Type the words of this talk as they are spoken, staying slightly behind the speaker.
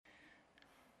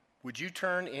Would you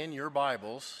turn in your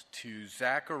Bibles to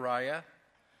Zechariah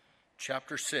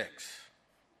chapter 6?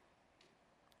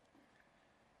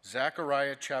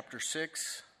 Zechariah chapter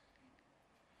 6.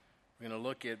 We're going to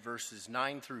look at verses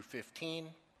 9 through 15.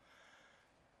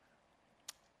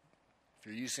 If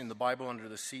you're using the Bible under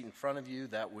the seat in front of you,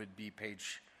 that would be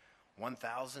page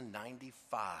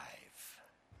 1095.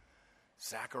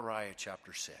 Zechariah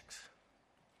chapter 6.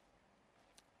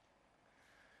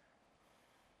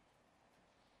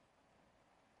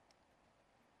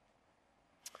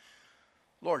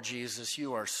 Lord Jesus,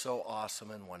 you are so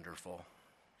awesome and wonderful.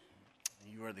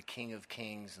 You are the King of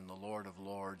kings and the Lord of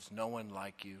lords. No one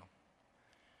like you.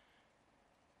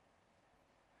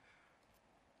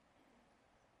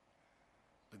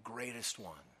 The greatest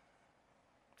one,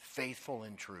 faithful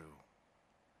and true,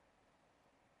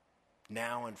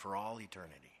 now and for all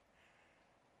eternity.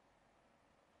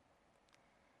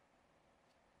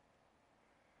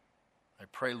 I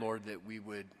pray, Lord, that we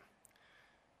would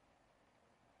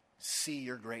see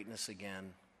your greatness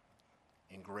again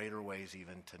in greater ways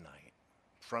even tonight.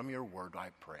 From your word, I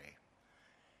pray.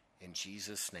 In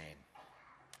Jesus' name,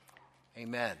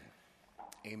 amen.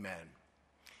 Amen.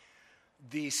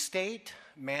 The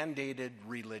state-mandated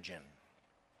religion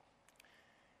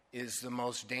is the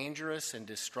most dangerous and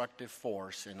destructive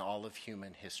force in all of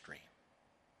human history.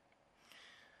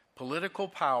 Political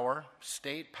power,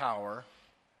 state power,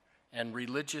 and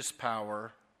religious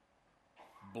power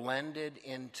blended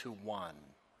into one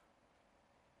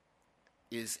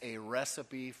is a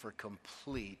recipe for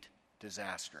complete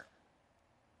disaster.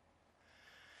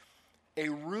 A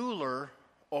ruler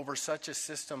over such a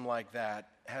system like that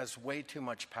has way too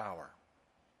much power.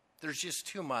 There's just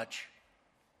too much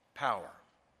power.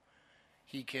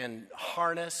 He can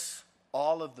harness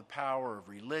all of the power of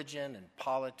religion and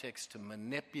politics to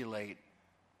manipulate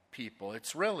people.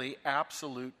 It's really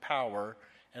absolute power.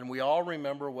 And we all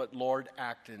remember what Lord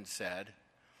Acton said.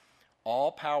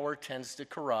 All power tends to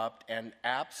corrupt, and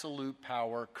absolute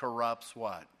power corrupts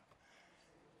what?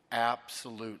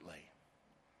 Absolutely.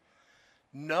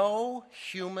 No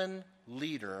human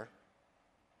leader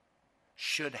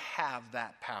should have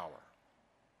that power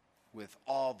with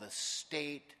all the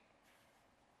state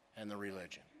and the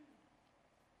religion.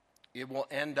 It will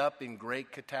end up in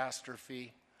great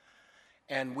catastrophe,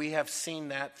 and we have seen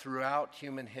that throughout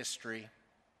human history.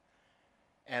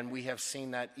 And we have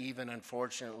seen that even,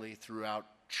 unfortunately, throughout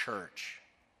church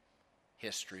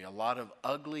history. A lot of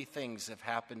ugly things have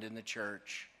happened in the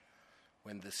church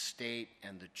when the state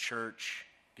and the church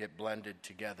get blended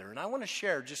together. And I want to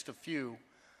share just a few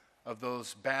of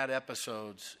those bad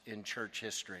episodes in church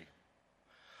history.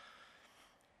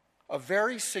 A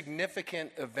very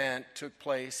significant event took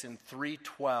place in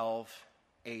 312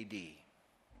 AD.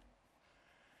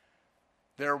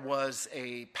 There was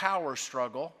a power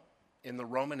struggle in the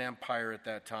Roman Empire at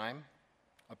that time.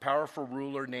 A powerful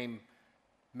ruler named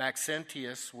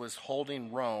Maxentius was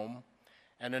holding Rome,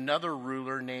 and another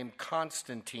ruler named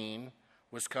Constantine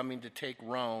was coming to take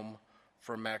Rome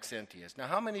from Maxentius. Now,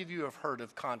 how many of you have heard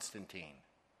of Constantine?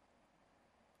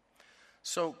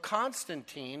 So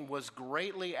Constantine was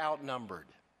greatly outnumbered.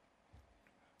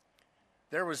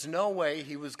 There was no way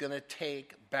he was going to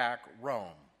take back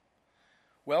Rome.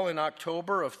 Well, in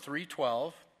October of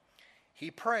 312, he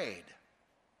prayed.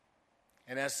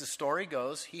 And as the story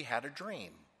goes, he had a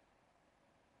dream.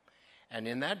 And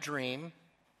in that dream,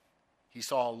 he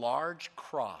saw a large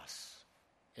cross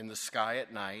in the sky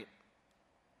at night.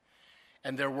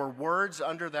 And there were words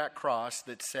under that cross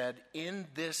that said, "In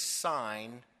this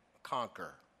sign,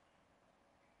 conquer."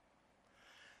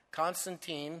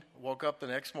 Constantine woke up the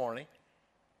next morning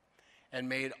and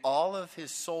made all of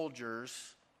his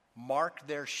soldiers mark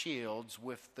their shields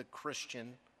with the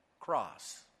Christian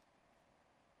cross.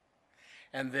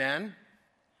 And then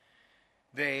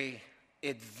they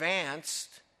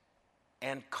advanced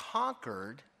and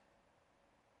conquered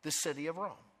the city of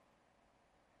Rome.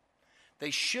 They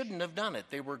shouldn't have done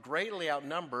it. They were greatly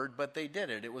outnumbered, but they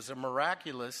did it. It was a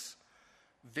miraculous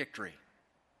victory.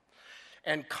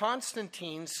 And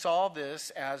Constantine saw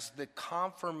this as the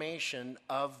confirmation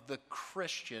of the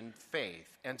Christian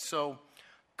faith. And so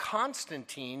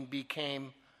Constantine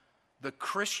became the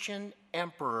Christian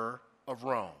emperor of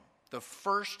Rome, the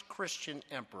first Christian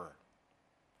emperor.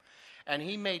 And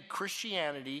he made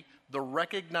Christianity the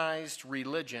recognized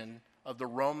religion of the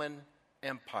Roman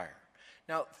Empire.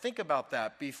 Now, think about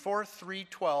that. Before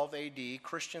 312 AD,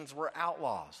 Christians were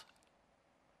outlaws.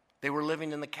 They were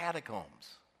living in the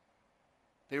catacombs.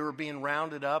 They were being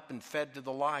rounded up and fed to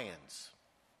the lions.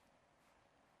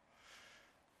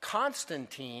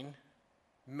 Constantine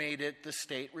made it the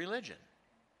state religion.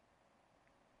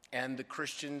 and the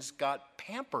Christians got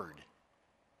pampered.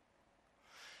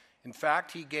 In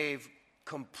fact, he gave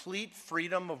complete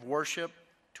freedom of worship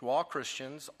to all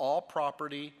Christians. All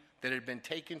property that had been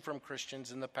taken from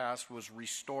Christians in the past was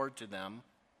restored to them.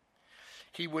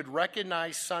 He would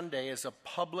recognize Sunday as a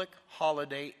public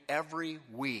holiday every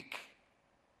week.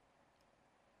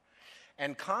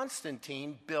 And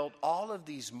Constantine built all of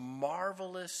these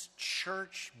marvelous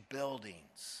church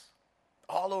buildings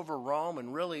all over Rome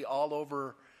and really all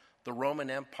over the Roman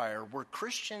Empire where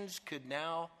Christians could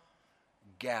now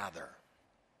gather.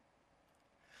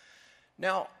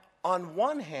 Now, on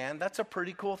one hand, that's a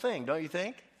pretty cool thing, don't you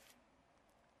think?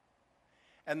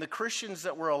 And the Christians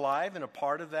that were alive and a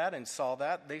part of that and saw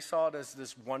that, they saw it as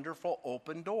this wonderful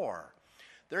open door.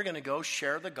 They're going to go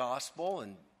share the gospel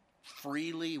and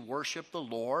freely worship the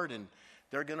Lord, and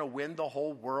they're going to win the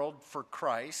whole world for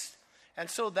Christ. And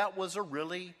so that was a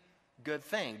really good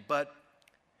thing. But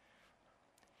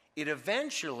it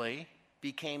eventually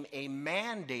became a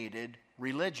mandated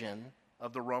religion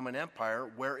of the Roman Empire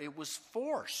where it was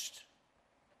forced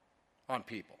on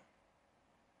people.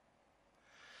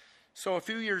 So a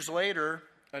few years later,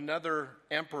 another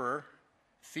emperor,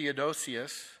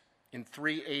 Theodosius, in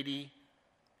 380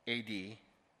 AD,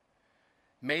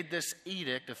 made this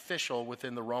edict official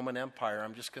within the Roman Empire.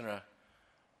 I'm just going to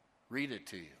read it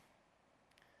to you.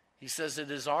 He says, "It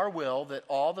is our will that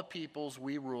all the peoples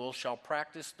we rule shall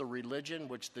practice the religion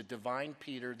which the divine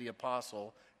Peter the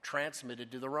apostle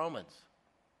transmitted to the Romans.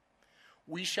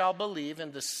 We shall believe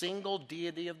in the single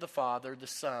deity of the Father, the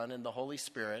Son, and the Holy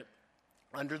Spirit,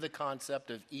 under the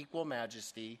concept of equal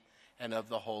majesty and of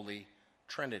the Holy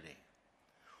Trinity.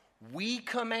 We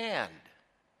command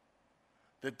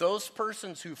that those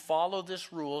persons who follow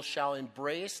this rule shall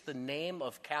embrace the name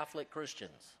of Catholic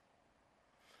Christians.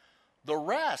 The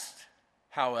rest,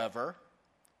 however,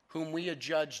 whom we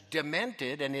adjudge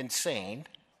demented and insane,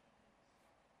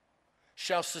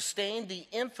 shall sustain the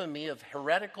infamy of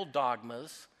heretical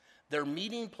dogmas. Their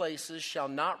meeting places shall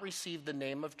not receive the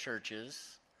name of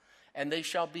churches, and they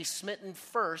shall be smitten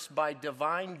first by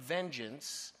divine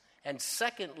vengeance, and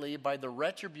secondly by the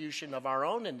retribution of our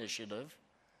own initiative,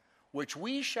 which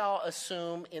we shall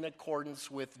assume in accordance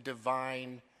with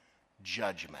divine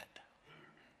judgment."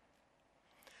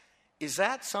 Is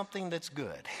that something that's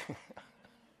good?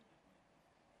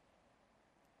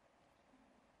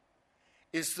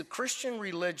 Is the Christian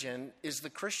religion, is the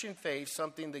Christian faith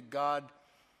something that God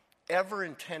ever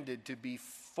intended to be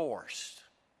forced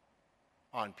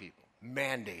on people,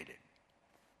 mandated?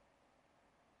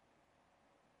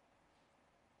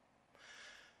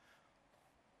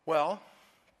 Well,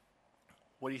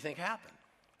 what do you think happened?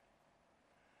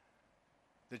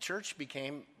 The church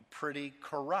became pretty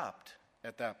corrupt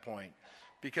at that point.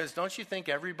 Because don't you think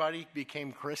everybody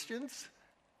became Christians?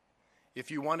 If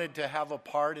you wanted to have a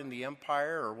part in the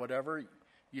empire or whatever,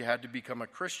 you had to become a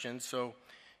Christian. So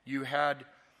you had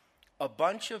a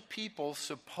bunch of people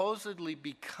supposedly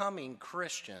becoming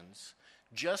Christians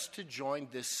just to join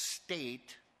this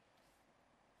state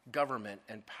government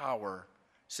and power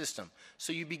system.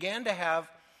 So you began to have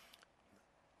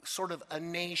sort of a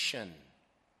nation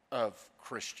of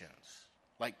Christians,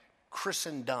 like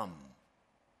Christendom,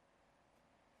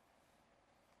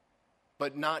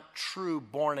 but not true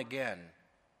born-again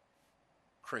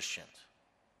Christians.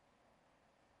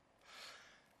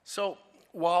 So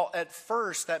while at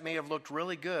first that may have looked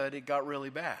really good, it got really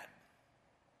bad.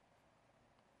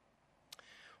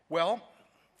 Well,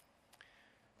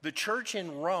 the church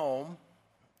in Rome,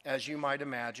 as you might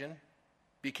imagine,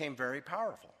 became very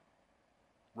powerful.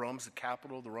 Rome's the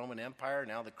capital of the Roman Empire.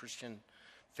 Now the Christian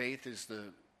faith is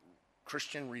the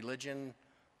Christian religion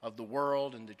of the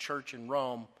world, and the church in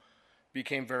Rome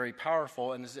became very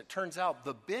powerful. And as it turns out,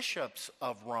 the bishops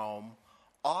of Rome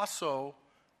also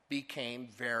became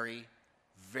very,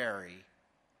 very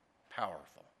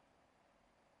powerful.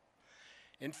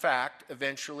 In fact,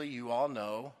 eventually, you all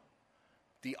know,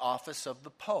 the office of the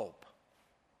Pope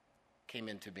came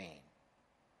into being.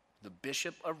 The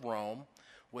Bishop of Rome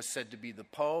was said to be the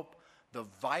Pope, the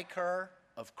Vicar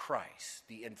of Christ,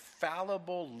 the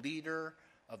infallible leader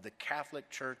of the Catholic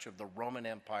Church of the Roman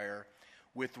Empire,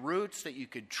 with roots that you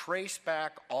could trace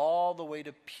back all the way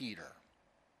to Peter.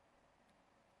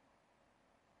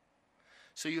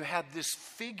 So you had this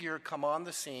figure come on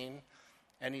the scene,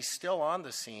 and he's still on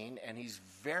the scene, and he's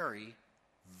very,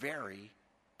 very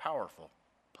powerful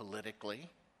politically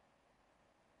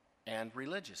and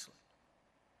religiously.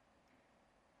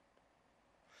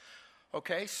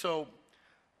 Okay, so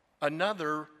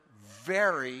another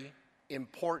very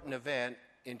important event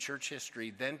in church history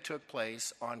then took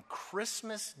place on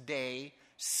Christmas Day,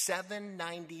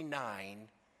 799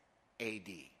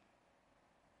 AD.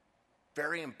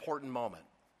 Very important moment.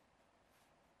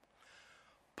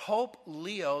 Pope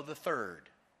Leo III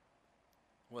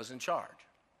was in charge.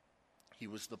 He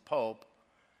was the Pope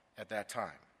at that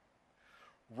time.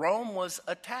 Rome was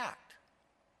attacked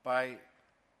by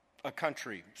a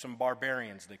country, some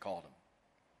barbarians they called them.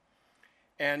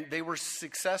 And they were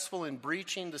successful in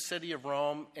breaching the city of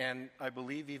Rome, and I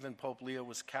believe even Pope Leo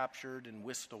was captured and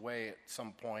whisked away at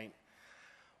some point.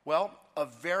 Well, a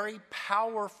very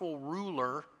powerful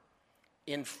ruler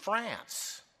in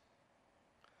France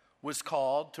was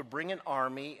called to bring an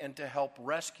army and to help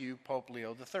rescue Pope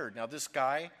Leo III. Now this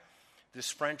guy,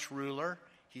 this French ruler,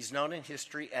 he's known in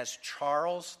history as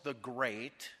Charles the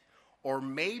Great, or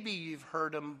maybe you've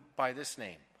heard him by this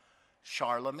name,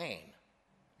 Charlemagne.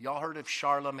 Y'all heard of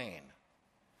Charlemagne?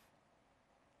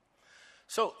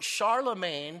 So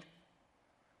Charlemagne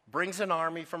brings an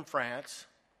army from France,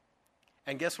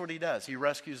 and guess what he does? He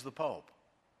rescues the Pope.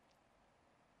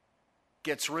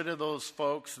 Gets rid of those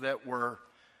folks that were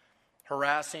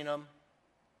harassing him,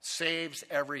 saves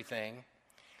everything.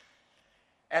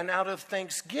 And out of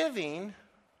thanksgiving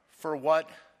for what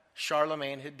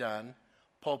Charlemagne had done,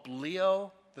 Pope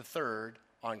Leo III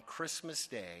on Christmas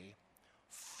Day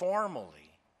formally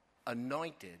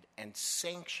anointed and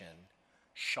sanctioned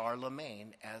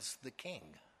Charlemagne as the king.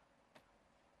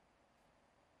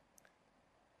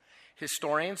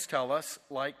 Historians tell us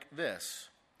like this: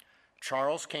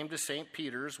 Charles came to St.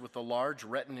 Peter's with a large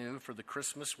retinue for the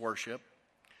Christmas worship.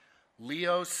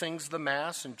 Leo sings the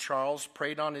Mass, and Charles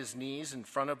prayed on his knees in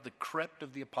front of the crypt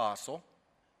of the apostle.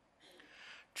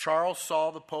 Charles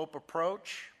saw the Pope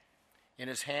approach. In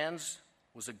his hands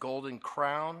was a golden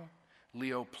crown.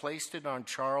 Leo placed it on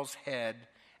Charles' head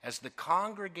as the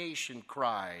congregation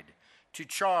cried, "To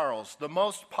Charles, the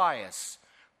most pious,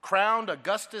 crowned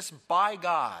Augustus by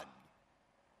God,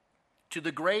 to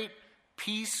the great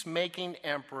peacemaking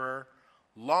emperor,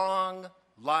 long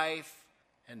life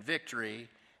and victory."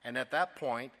 And at that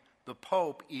point, the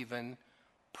Pope even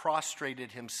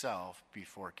prostrated himself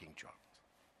before King Charles.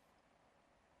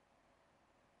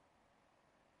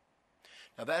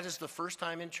 Now that is the first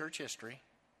time in church history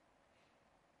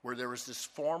where there was this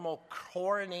formal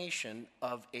coronation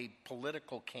of a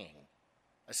political king,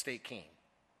 a state king,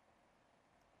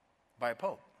 by a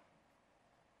pope.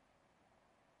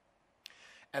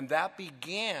 And that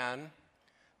began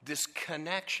this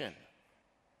connection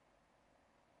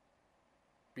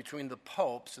between the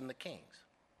popes and the kings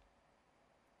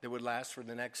that would last for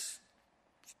the next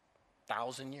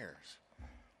 1,000 years.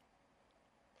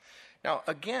 Now,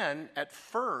 again, at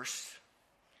first,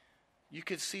 you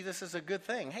could see this as a good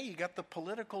thing. Hey, you got the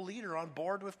political leader on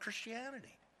board with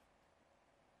Christianity,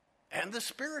 and the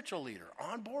spiritual leader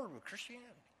on board with Christianity.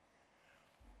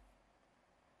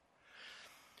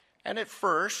 And at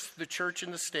first, the church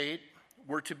and the state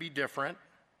were to be different,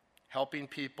 helping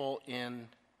people in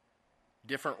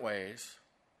different ways.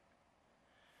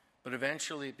 But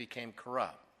eventually it became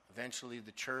corrupt. Eventually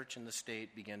the church and the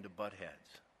state began to butt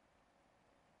heads.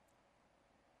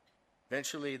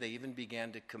 Eventually they even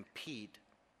began to compete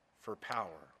for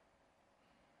power.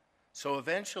 So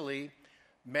eventually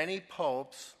many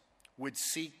popes would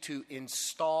seek to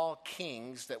install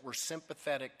kings that were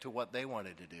sympathetic to what they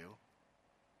wanted to do.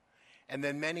 And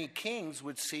then many kings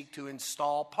would seek to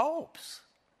install popes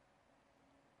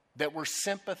that were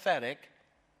sympathetic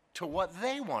to what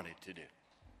they wanted to do.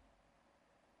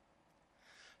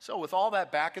 So with all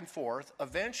that back and forth,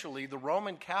 eventually the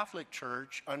Roman Catholic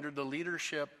Church, under the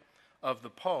leadership of the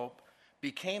Pope,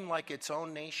 became like its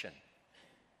own nation,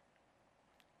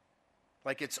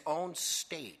 like its own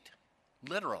state,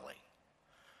 literally.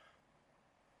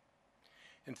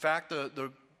 In fact,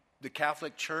 the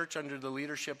Catholic Church, under the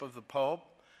leadership of the Pope,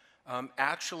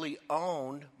 actually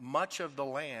owned much of the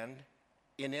land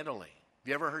in Italy. Have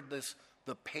you ever heard this?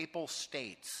 The Papal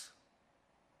States.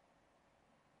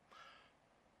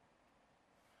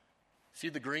 See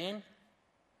the green?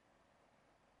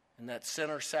 In that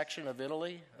center section of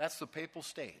Italy? That's the Papal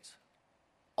States.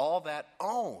 All that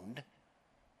owned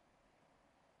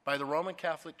by the Roman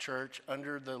Catholic Church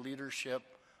under the leadership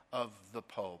of the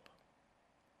Pope.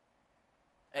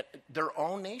 Their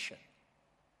own nation.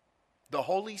 The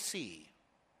Holy See.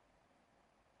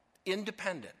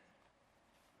 Independent.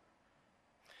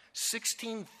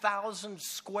 16,000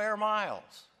 square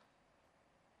miles.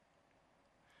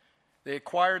 They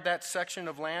acquired that section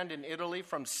of land in Italy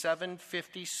from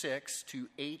 756 to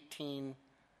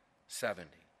 1870.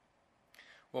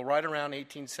 Well, right around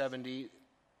 1870,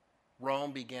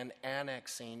 Rome began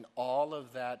annexing all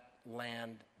of that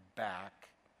land back,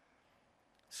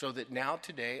 So that now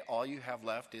today, all you have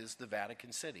left is the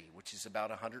Vatican City, which is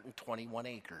about 121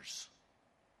 acres.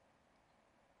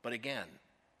 But again,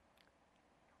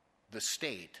 the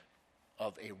state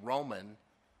of a Roman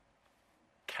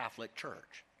Catholic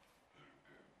Church.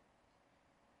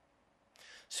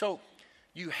 So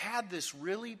you had this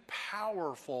really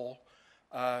powerful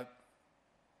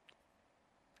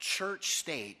church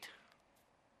state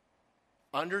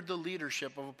under the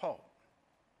leadership of a pope.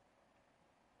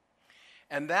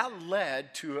 And that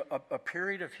led to a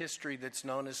period of history that's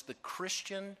known as the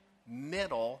Christian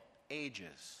Middle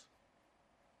Ages,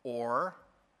 or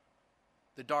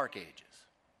the Dark Ages.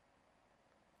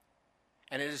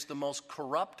 And it is the most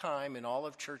corrupt time in all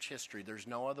of church history. There's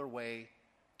no other way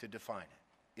to define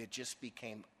it. It just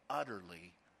became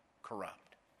utterly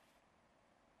corrupt.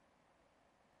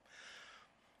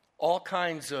 All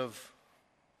kinds of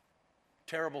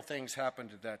terrible things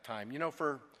happened at that time.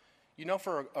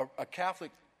 For a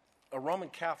Catholic, a Roman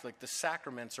Catholic, the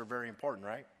sacraments are very important,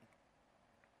 right?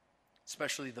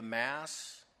 Especially the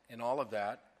Mass and all of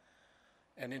that.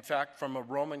 And in fact, from a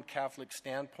Roman Catholic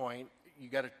standpoint, you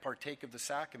got to partake of the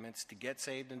sacraments to get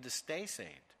saved and to stay saved.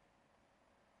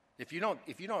 If you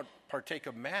don't partake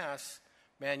of Mass,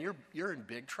 man, you're in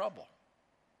big trouble.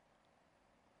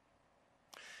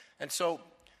 And so,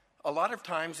 a lot of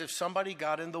times, if somebody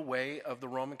got in the way of the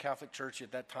Roman Catholic Church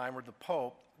at that time, or the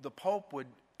Pope would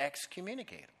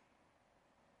excommunicate them.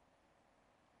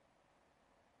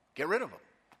 Get rid of them.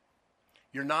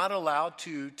 You're not allowed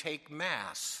to take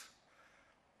Mass.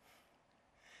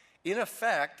 In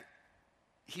effect,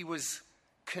 he was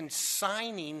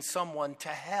consigning someone to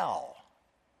hell.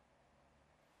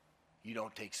 You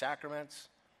don't take sacraments.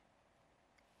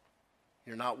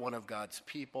 You're not one of God's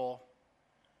people.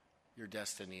 Your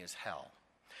destiny is hell.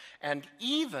 And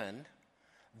even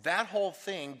that whole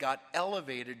thing got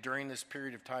elevated during this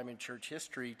period of time in church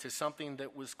history to something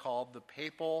that was called the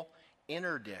papal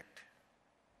interdict.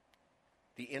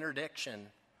 The interdiction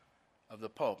of the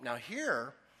Pope. Now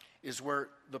here is where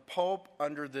the Pope,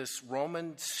 under this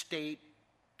Roman state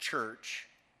church,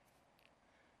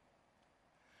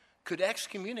 could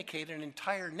excommunicate an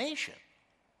entire nation,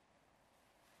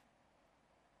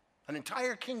 an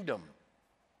entire kingdom,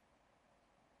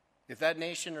 if that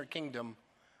nation or kingdom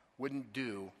wouldn't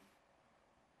do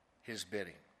his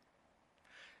bidding.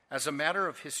 As a matter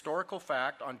of historical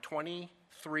fact, on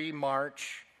 23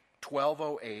 March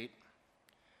 1208,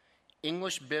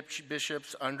 English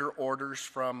bishops, under orders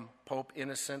from Pope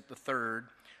Innocent III,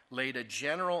 laid a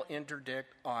general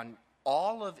interdict on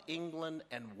all of England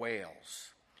and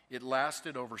Wales. It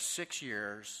lasted over 6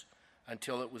 years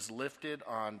until it was lifted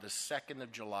on the 2nd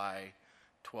of July,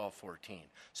 1214.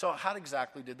 So how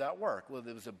exactly did that work? Well,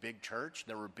 there was a big church.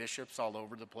 There were bishops all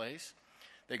over the place.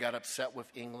 They got upset with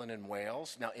England and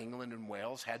Wales. Now, England and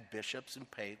Wales had bishops in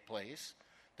place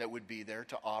that would be there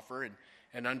to offer.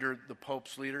 And under the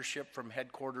Pope's leadership from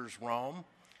headquarters Rome,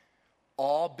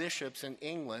 all bishops in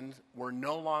England were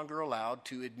no longer allowed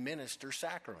to administer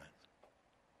sacraments.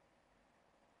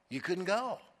 You couldn't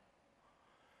go.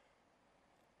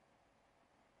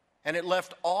 And it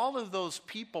left all of those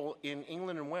people in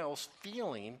England and Wales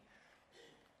feeling,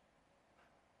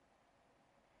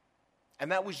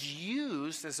 and that was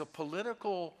used as a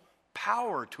political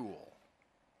power tool.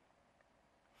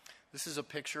 This is a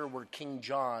picture where King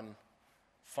John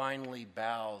finally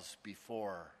bows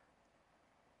before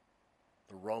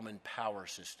the Roman power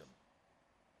system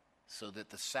so that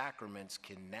the sacraments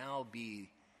can now be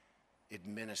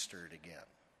administered again.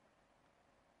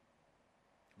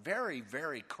 Very,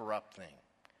 very corrupt thing.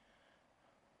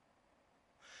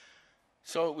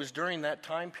 So it was during that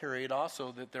time period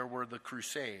also that there were the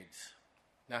Crusades.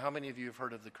 Now, how many of you have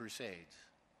heard of the Crusades?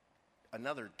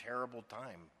 Another terrible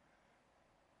time.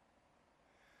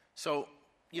 So,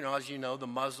 as you know, the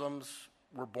Muslims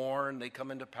were born, they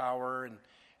come into power,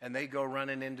 and they go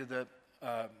running into the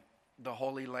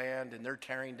Holy Land, and they're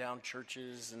tearing down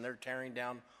churches, and they're tearing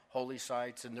down holy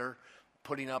sites, and they're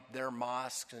putting up their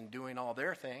mosques and doing all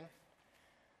their thing.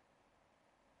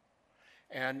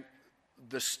 And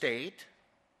the state,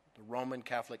 the Roman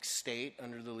Catholic state,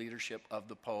 under the leadership of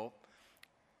the Pope,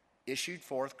 issued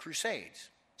forth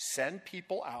crusades. Send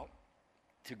people out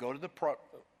to go to the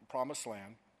promised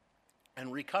land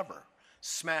and recover.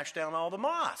 Smash down all the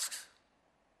mosques.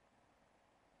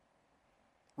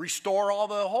 Restore all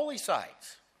the holy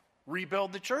sites.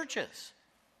 Rebuild the churches.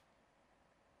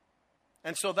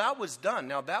 And so that was done.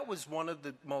 Now, that was one of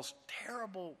the most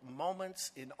terrible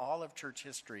moments in all of church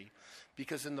history,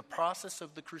 because in the process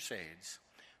of the Crusades,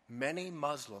 many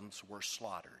Muslims were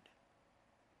slaughtered.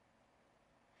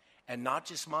 And not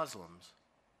just Muslims,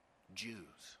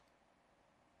 Jews.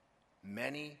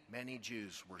 Many, many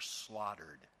Jews were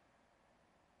slaughtered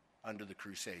under the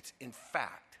Crusades. In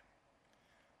fact,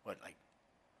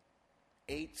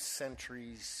 8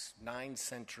 centuries, 9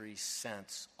 centuries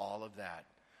since all of that,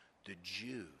 the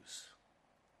Jews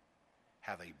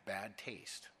have a bad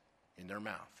taste in their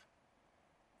mouth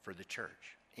for the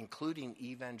church, including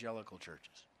evangelical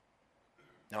churches.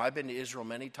 Now, I've been to Israel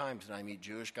many times, and I meet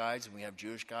Jewish guys, and we have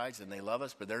Jewish guys, and they love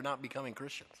us, but they're not becoming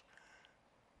Christians.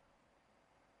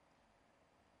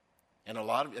 And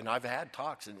I've had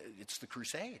talks, and it's the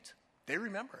Crusades. They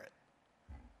remember it.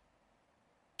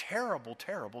 Terrible,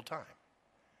 terrible time.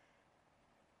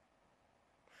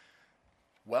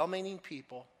 Well-meaning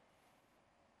people,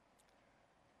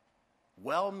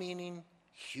 well-meaning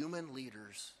human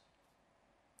leaders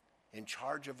in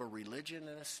charge of a religion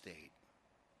and a state,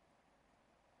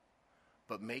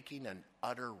 but making an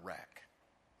utter wreck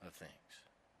of things.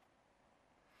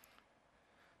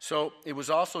 So it was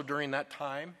also during that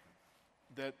time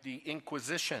that the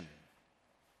Inquisition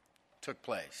took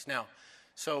place. Now,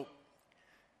 so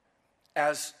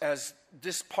as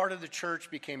this part of the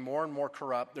church became more and more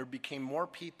corrupt, there became more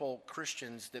people,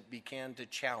 Christians, that began to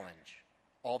challenge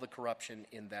all the corruption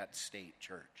in that state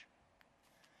church.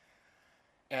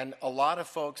 And a lot of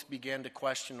folks began to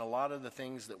question a lot of the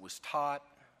things that was taught.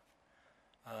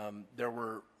 There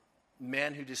were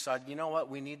men who decided, you know what,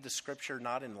 we need the scripture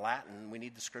not in Latin, we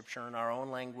need the scripture in our own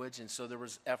language, and so there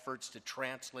was efforts to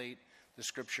translate the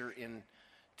scripture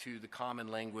into the common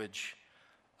language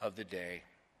of the day.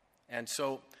 And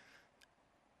so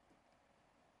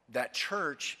that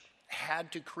church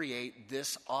had to create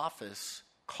this office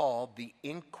called the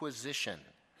Inquisition.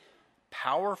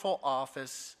 Powerful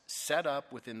office set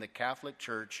up within the Catholic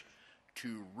Church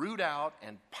to root out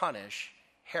and punish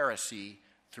heresy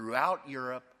throughout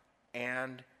Europe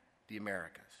and the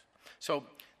Americas. So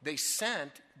they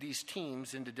sent these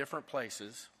teams into different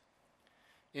places.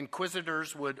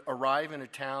 Inquisitors would arrive in a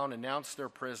town, announce their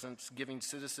presence, giving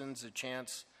citizens a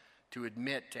chance to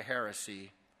admit to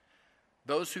heresy.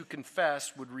 Those who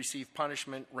confessed would receive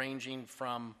punishment ranging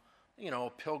from, a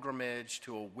pilgrimage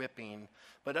to a whipping,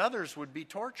 but others would be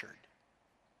tortured.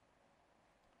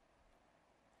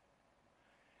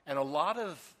 And a lot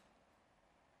of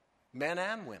men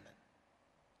and women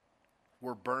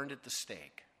were burned at the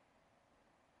stake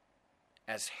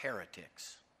as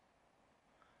heretics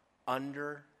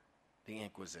under the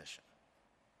Inquisition.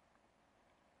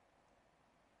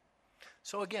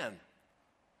 So again,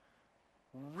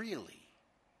 really,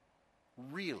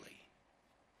 really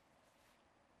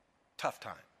tough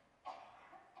time.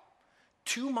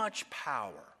 Too much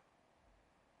power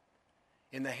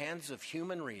in the hands of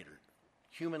human leaders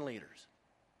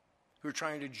who are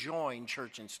trying to join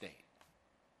church and state.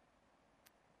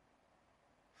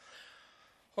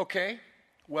 Okay,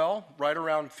 well, right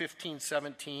around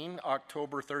 1517,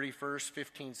 October 31st,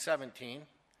 1517,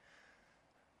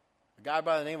 a guy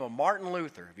by the name of Martin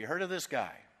Luther. Have you heard of this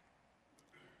guy?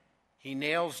 He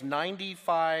nails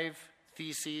 95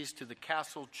 theses to the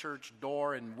castle church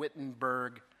door in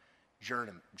Wittenberg,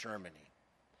 Germany.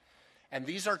 And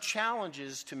these are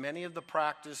challenges to many of the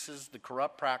practices, the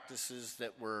corrupt practices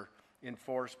that were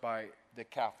enforced by the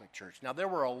Catholic Church. Now, there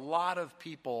were a lot of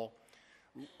people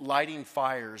lighting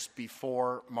fires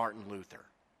before Martin Luther.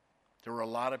 There were a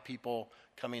lot of people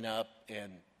coming up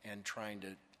and trying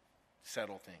to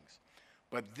settle things.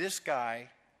 But this guy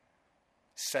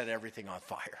set everything on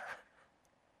fire.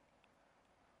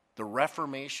 The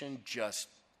Reformation just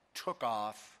took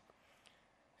off,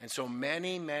 and so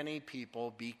many, many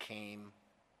people became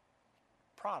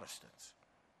Protestants.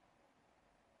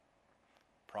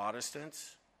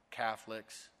 Protestants,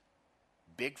 Catholics,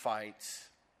 big fights,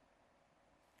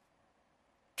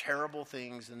 terrible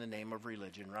things in the name of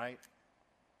religion, right?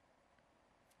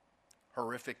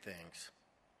 Horrific things.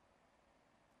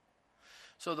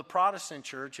 So the Protestant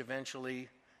church eventually,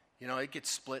 it gets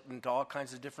split into all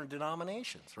kinds of different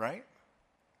denominations, right?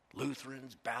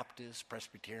 Lutherans, Baptists,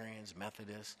 Presbyterians,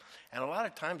 Methodists. And a lot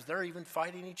of times they're even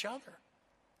fighting each other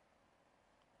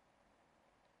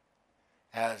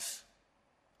as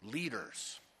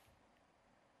leaders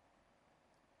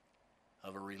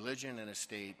of a religion and a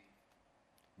state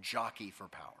jockey for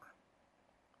power.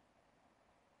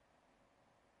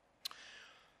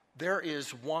 There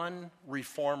is one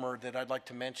reformer that I'd like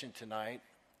to mention tonight,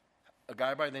 a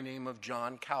guy by the name of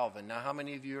John Calvin. Now, how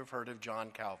many of you have heard of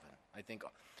John Calvin? I think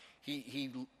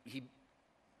he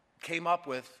came up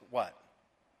with what?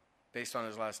 Based on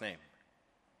his last name?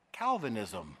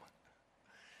 Calvinism.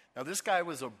 Now, this guy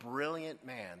was a brilliant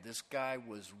man. This guy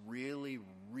was really,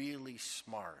 really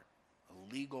smart.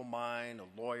 A legal mind,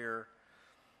 a lawyer.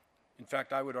 In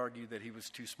fact, I would argue that he was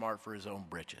too smart for his own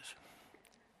britches.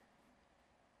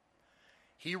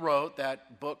 He wrote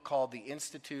that book called The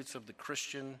Institutes of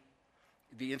Christian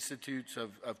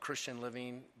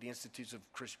Living, The Institutes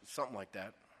of Christian, something like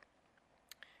that.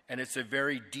 And it's a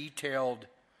very detailed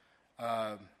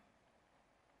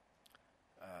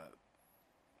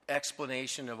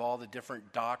explanation of all the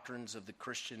different doctrines of the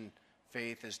Christian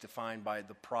faith as defined by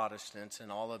the Protestants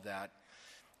and all of that.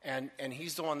 And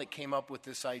he's the one that came up with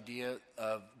this idea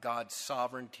of God's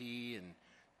sovereignty and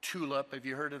TULIP. Have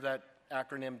you heard of that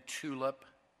acronym, TULIP?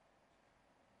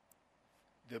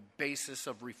 The basis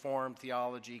of Reformed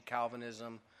theology,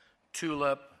 Calvinism.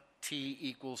 TULIP, T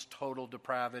equals total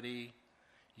depravity.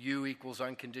 U equals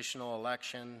unconditional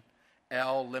election.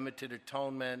 L, limited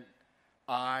atonement.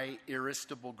 I,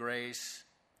 irresistible grace.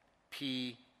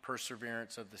 P,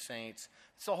 perseverance of the saints.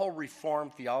 It's a whole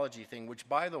Reformed theology thing, which,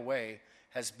 by the way,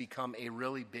 has become a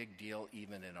really big deal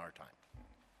even in our time,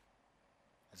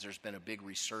 as there's been a big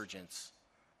resurgence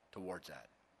towards that.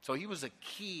 So he was a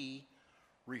key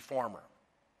reformer.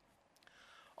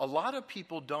 A lot of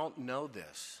people don't know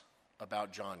this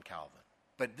about John Calvin,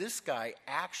 but this guy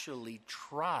actually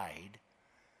tried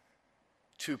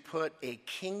to put a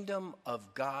kingdom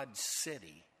of God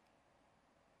city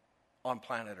on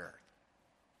planet Earth.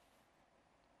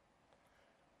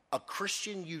 A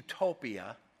Christian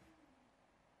utopia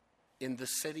in the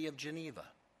city of Geneva.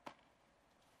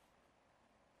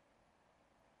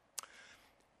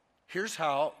 Here's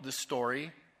how the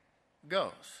story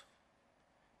goes.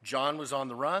 John was on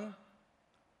the run.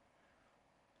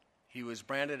 He was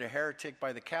branded a heretic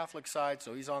by the Catholic side,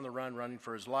 so he's on the run, running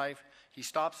for his life. He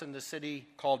stops in the city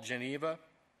called Geneva.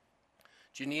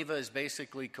 Geneva is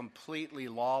basically completely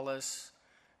lawless.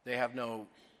 They have no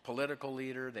political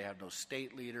leader. They have no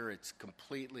state leader. It's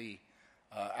completely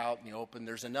out in the open.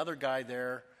 There's another guy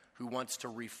there who wants to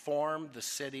reform the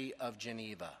city of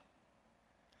Geneva.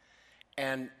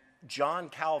 And John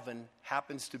Calvin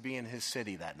happens to be in his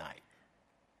city that night.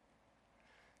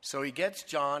 So he gets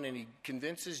John and he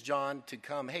convinces John to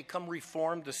come, hey, come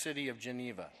reform the city of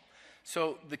Geneva.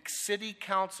 So the city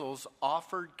councils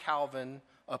offered Calvin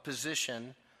a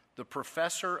position, the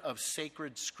professor of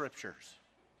sacred scriptures.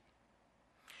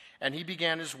 And he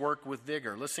began his work with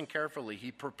vigor. Listen carefully.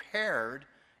 He prepared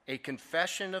a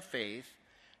confession of faith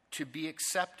to be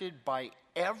accepted by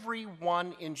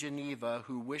everyone in Geneva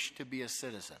who wished to be a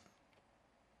citizen.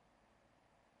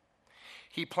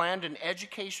 He planned an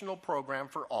educational program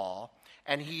for all,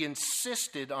 and he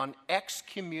insisted on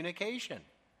excommunication,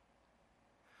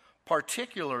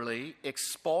 particularly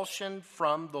expulsion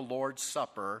from the Lord's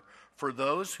Supper for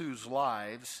those whose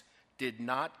lives did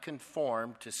not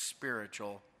conform to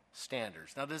spiritual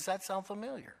standards. Now, does that sound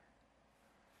familiar?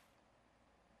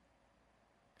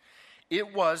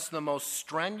 It was the most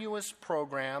strenuous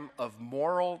program of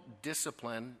moral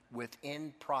discipline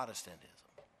within Protestantism.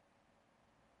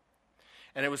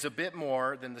 And it was a bit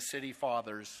more than the city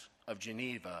fathers of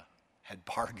Geneva had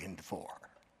bargained for.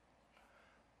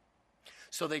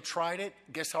 So they tried it.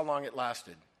 Guess how long it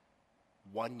lasted?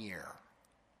 1 year.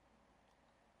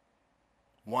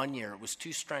 1 year. It was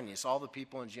too strenuous. All the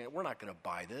people in Geneva, we're not going to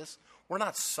buy this. We're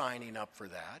not signing up for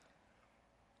that.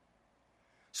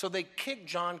 So they kicked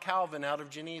John Calvin out of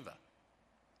Geneva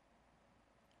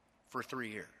for 3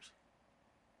 years.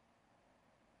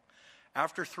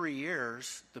 After 3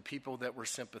 years, the people that were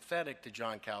sympathetic to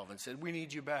John Calvin said, we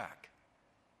need you back.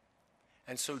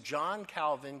 And so John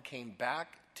Calvin came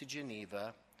back to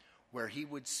Geneva, where he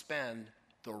would spend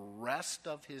the rest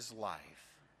of his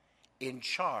life in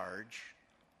charge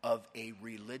of a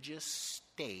religious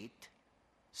state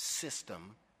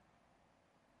system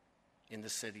in the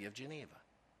city of Geneva.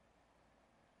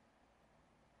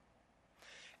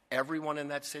 Everyone in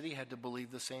that city had to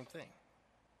believe the same thing.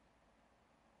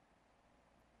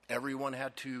 Everyone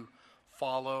had to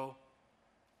follow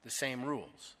the same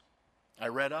rules. I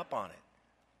read up on it.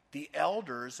 The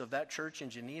elders of that church in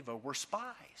Geneva were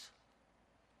spies.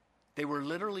 They were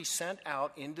literally sent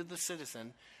out into the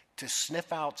citizen to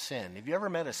sniff out sin. Have you ever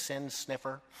met a sin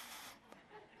sniffer?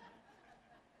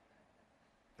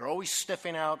 They're always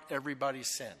sniffing out everybody's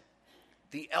sin.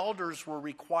 The elders were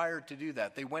required to do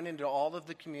that. They went into all of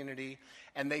the community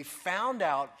and they found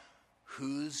out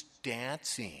who's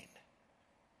dancing,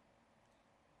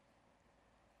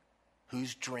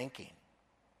 who's drinking,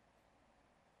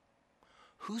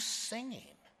 who's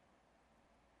singing,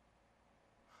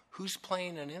 who's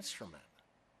playing an instrument.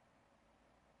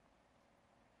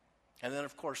 And then,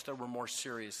 of course, there were more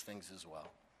serious things as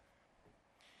well.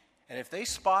 And if they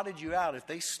spotted you out, if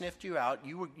they sniffed you out,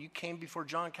 you came before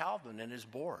John Calvin and his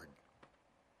board.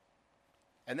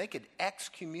 And they could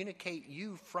excommunicate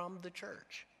you from the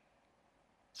church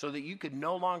so that you could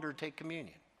no longer take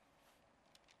communion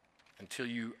until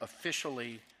you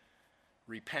officially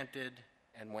repented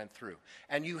and went through.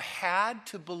 And you had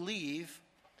to believe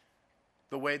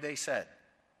the way they said.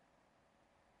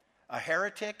 A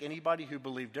heretic, anybody who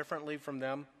believed differently from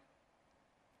them,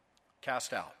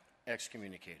 cast out,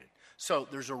 excommunicated. So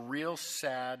there's a real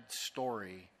sad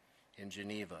story in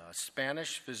Geneva. A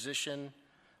Spanish physician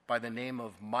by the name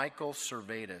of Michael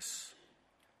Servetus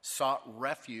sought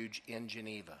refuge in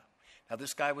Geneva. Now,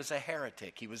 this guy was a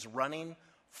heretic. He was running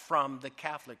from the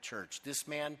Catholic Church. This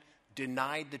man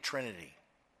denied the Trinity.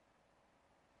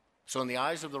 So in the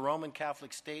eyes of the Roman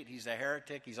Catholic state, he's a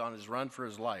heretic. He's on his run for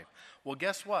his life. Well,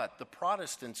 guess what? The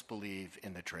Protestants believe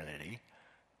in the Trinity.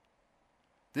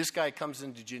 This guy comes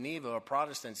into Geneva, a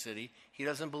Protestant city. He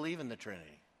doesn't believe in the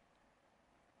Trinity.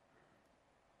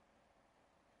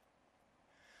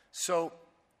 So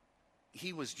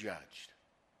he was judged.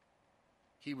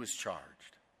 He was charged.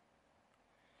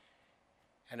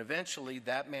 And eventually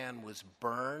that man was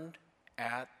burned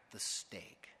at the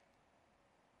stake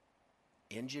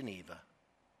in Geneva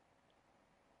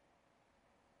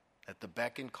at the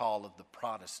beck and call of the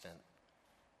Protestant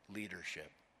leadership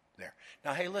there.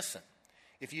 Now, hey, listen,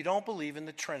 if you don't believe in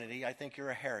the Trinity, I think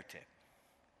you're a heretic.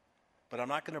 But I'm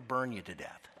not going to burn you to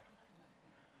death.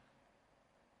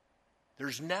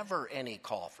 There's never any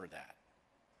call for that.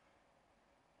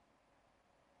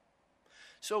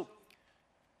 So,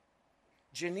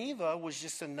 Geneva was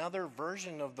just another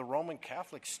version of the Roman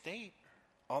Catholic state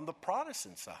on the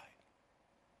Protestant side.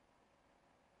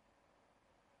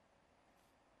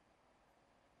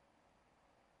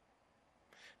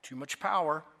 Too much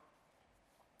power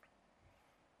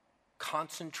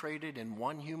concentrated in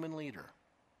one human leader.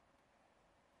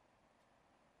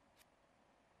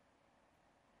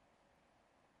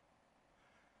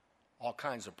 All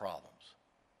kinds of problems.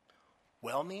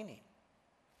 Well-meaning.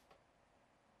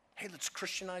 Hey, let's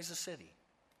Christianize the city.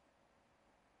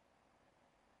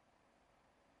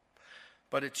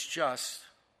 But it's just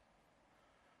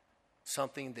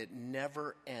something that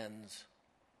never ends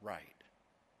right.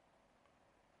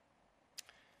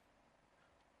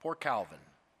 Poor Calvin.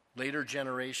 Later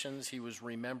generations, he was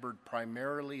remembered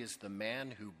primarily as the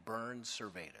man who burned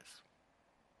Servetus.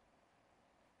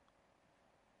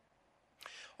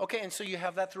 Okay, and so you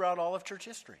have that throughout all of church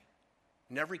history.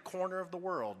 In every corner of the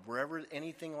world, wherever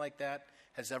anything like that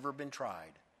has ever been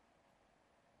tried.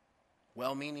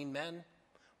 Well-meaning men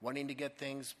wanting to get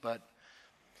things, but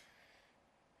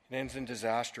it ends in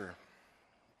disaster.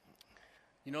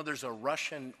 You know, there's a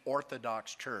Russian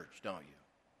Orthodox church, don't you?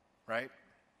 Right?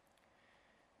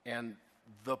 And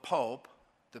the Pope,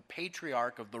 the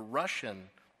patriarch of the Russian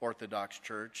Orthodox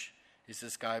Church, is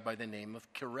this guy by the name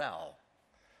of Kirill.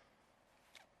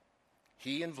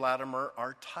 He and Vladimir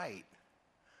are tight.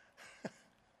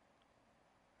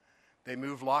 They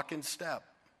move lock and step.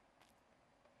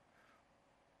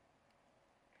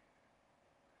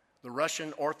 The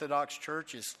Russian Orthodox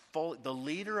Church is the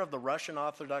leader of the Russian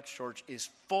Orthodox Church is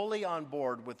fully on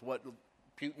board with what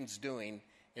Putin's doing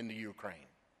in the Ukraine.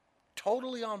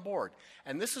 Totally on board.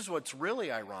 And this is what's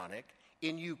really ironic.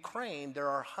 In Ukraine, there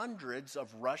are hundreds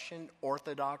of Russian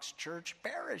Orthodox Church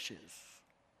parishes.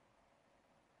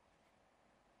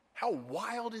 How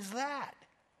wild is that?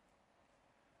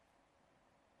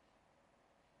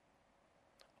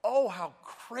 Oh, how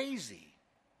crazy,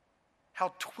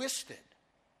 how twisted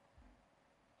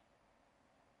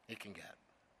it can get.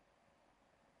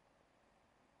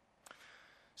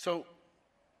 So,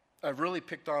 I've really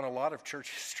picked on a lot of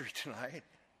church history tonight.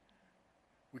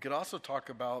 We could also talk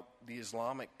about the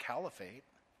Islamic Caliphate.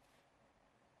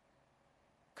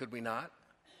 Could we not?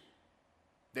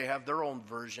 They have their own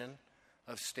version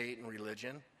of state and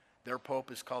religion. Their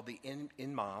pope is called the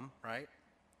Imam, right?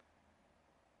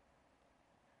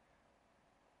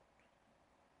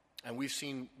 And we've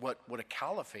seen what a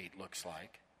caliphate looks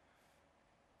like.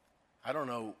 I don't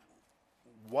know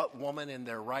what woman in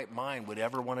their right mind would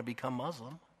ever want to become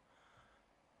Muslim.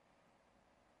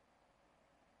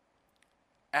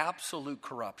 Absolute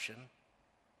corruption.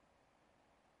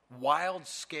 Wild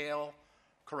scale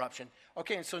corruption.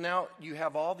 Okay, and so now you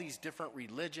have all these different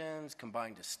religions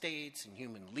combined to states and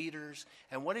human leaders.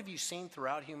 And what have you seen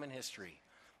throughout human history?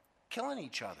 Killing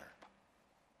each other.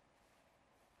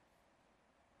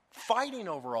 Fighting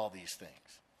over all these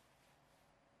things.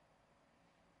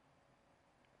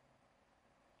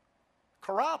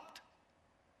 Corrupt.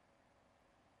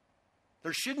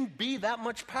 There shouldn't be that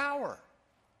much power.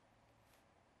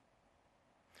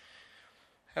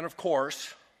 And of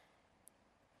course,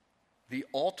 the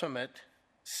ultimate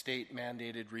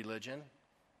state-mandated religion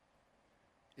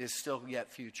is still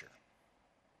yet future.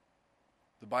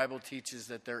 The Bible teaches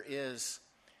that there is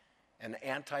an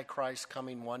Antichrist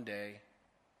coming one day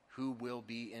who will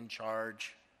be in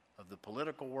charge of the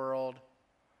political world,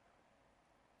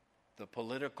 the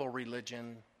political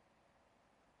religion,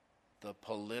 the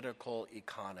political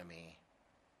economy.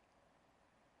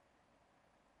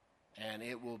 And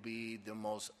it will be the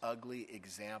most ugly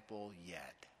example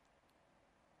yet.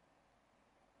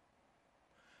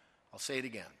 I'll say it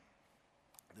again.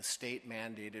 The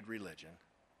state-mandated religion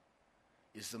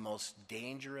is the most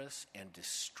dangerous and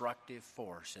destructive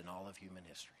force in all of human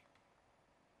history.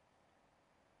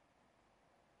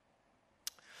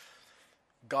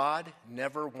 God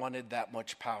never wanted that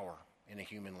much power in a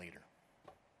human leader.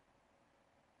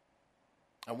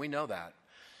 And we know that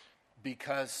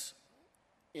because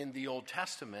in the Old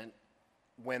Testament,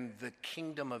 when the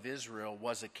kingdom of Israel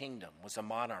was a kingdom, was a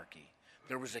monarchy,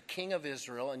 there was a king of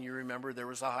Israel, and you remember there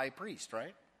was a high priest,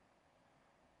 right?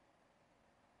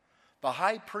 The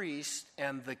high priest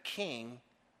and the king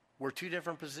were two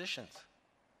different positions.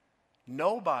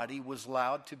 Nobody was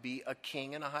allowed to be a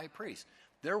king and a high priest.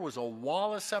 There was a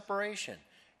wall of separation.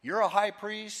 You're a high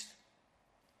priest,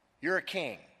 you're a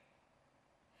king.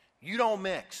 You don't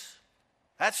mix.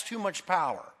 That's too much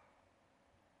power.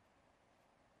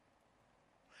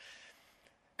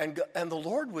 And the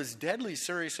Lord was deadly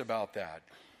serious about that.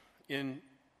 In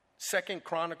 2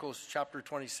 Chronicles chapter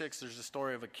 26, there's a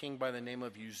story of a king by the name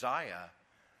of Uzziah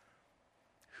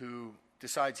who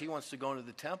decides he wants to go into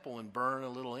the temple and burn a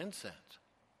little incense.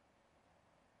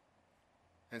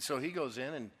 And so he goes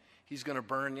in and he's going to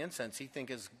burn incense. He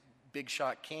thinks as big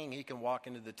shot king, he can walk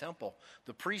into the temple.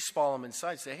 The priests follow him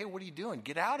inside and say, "Hey, what are you doing?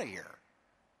 Get out of here."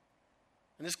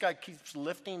 And this guy keeps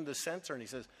lifting the censer and he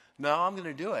says, "No, I'm going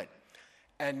to do it."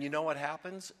 And you know what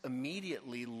happens?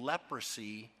 Immediately,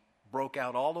 leprosy broke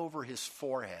out all over his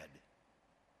forehead.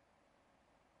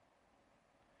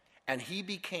 And he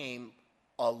became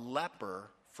a leper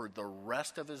for the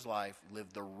rest of his life,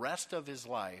 lived the rest of his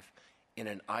life in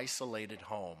an isolated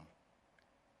home.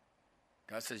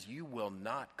 God says, you will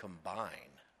not combine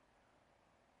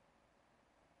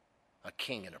a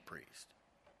king and a priest.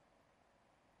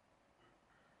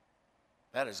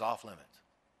 That is off limits.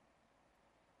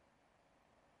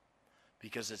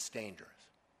 Because it's dangerous.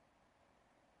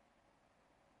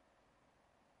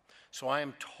 So I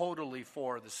am totally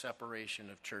for the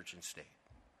separation of church and state.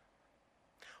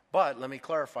 But let me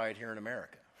clarify it here in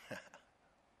America.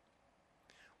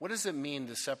 What does it mean,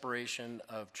 the separation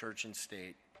of church and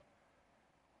state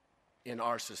in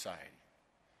our society?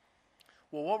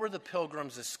 Well, what were the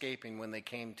pilgrims escaping when they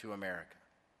came to America?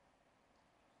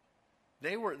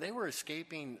 They were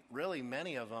escaping, really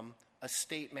many of them, a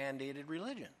state-mandated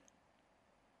religion.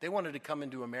 They wanted to come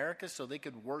into America so they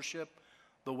could worship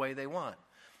the way they want.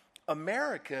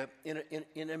 America,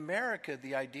 in America,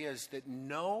 the idea is that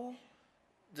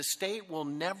the state will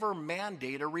never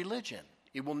mandate a religion.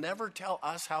 It will never tell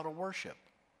us how to worship.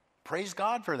 Praise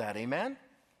God for that, amen?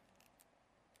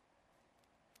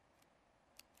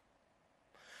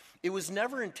 It was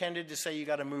never intended to say you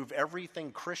got to move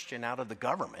everything Christian out of the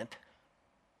government.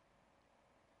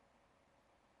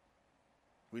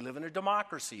 We live in a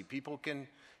democracy. People can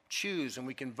choose and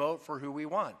we can vote for who we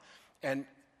want. And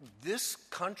this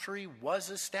country was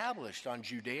established on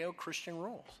Judeo-Christian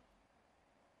rules.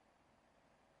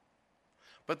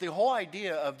 But the whole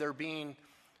idea of there being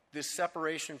this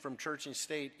separation from church and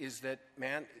state is that,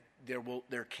 man,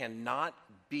 there cannot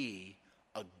be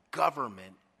a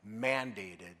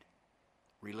government-mandated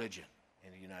religion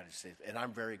in the United States. And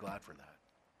I'm very glad for that.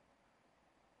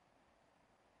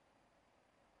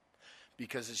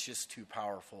 Because it's just too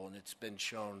powerful, and it's been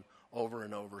shown over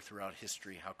and over throughout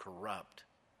history how corrupt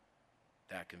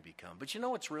that can become. But you know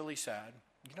what's really sad?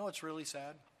 You know what's really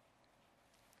sad?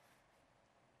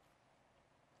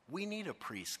 We need a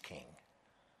priest king.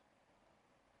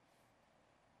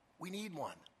 We need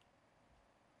one.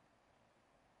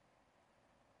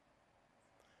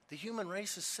 The human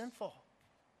race is sinful.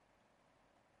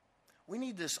 We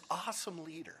need this awesome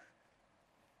leader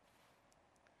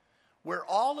where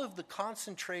all of the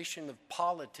concentration of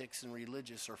politics and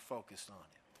religious are focused on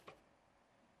him.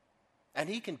 And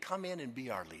he can come in and be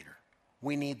our leader.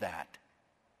 We need that.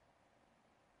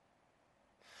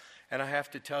 And I have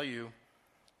to tell you,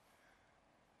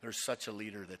 there's such a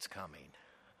leader that's coming.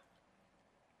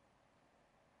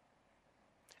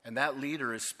 And that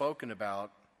leader is spoken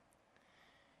about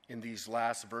in these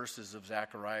last verses of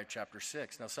Zechariah chapter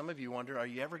 6. Now, some of you wonder, are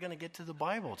you ever going to get to the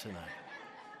Bible tonight?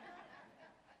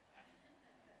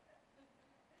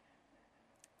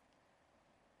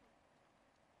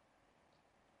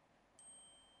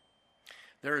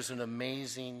 There is an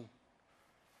amazing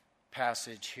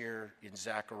passage here in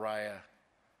Zechariah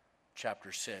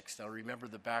chapter 6. Now remember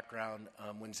the background.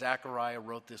 When Zechariah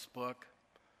wrote this book,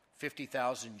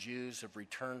 50,000 Jews have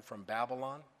returned from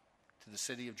Babylon to the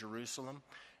city of Jerusalem.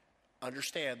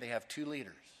 Understand, they have two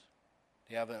leaders.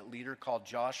 They have a leader called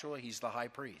Joshua. He's the high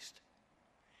priest.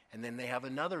 And then they have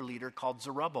another leader called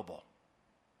Zerubbabel.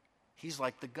 He's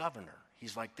like the governor.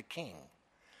 He's like the king.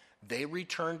 They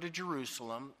return to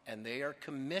Jerusalem, and they are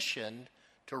commissioned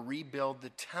to rebuild the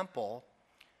temple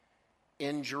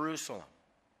in Jerusalem.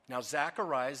 Now,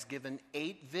 Zechariah is given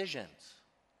 8 visions,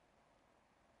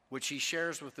 which he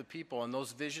shares with the people. And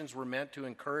those visions were meant to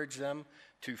encourage them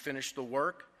to finish the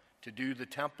work, to do the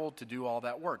temple, to do all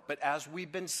that work. But as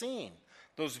we've been seeing,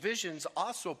 those visions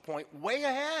also point way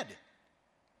ahead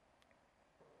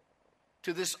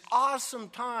to this awesome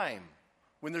time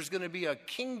when there's going to be a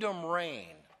kingdom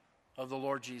reign of the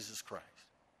Lord Jesus Christ.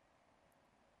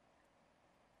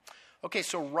 Okay,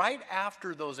 so right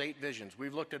after those 8 visions,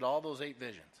 we've looked at all those 8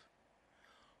 visions.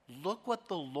 Look what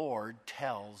the Lord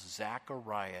tells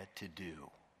Zechariah to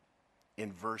do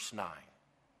in verse 9.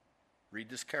 Read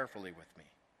this carefully with me.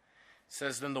 It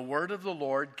says, "Then the word of the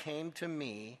Lord came to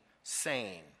me,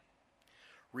 saying,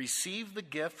 receive the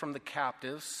gift from the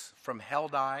captives from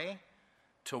Heldai,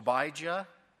 Tobijah,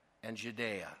 and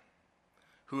Judea,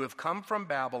 who have come from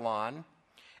Babylon,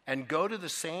 and go to the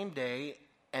same day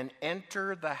and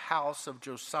enter the house of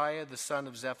Josiah the son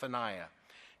of Zephaniah.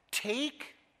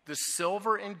 Take the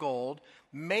silver and gold,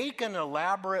 make an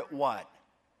elaborate what?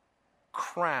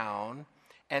 Crown,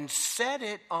 and set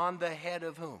it on the head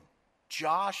of whom?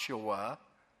 Joshua,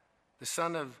 the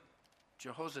son of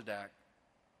Jehozadak,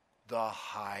 the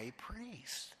high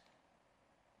priest."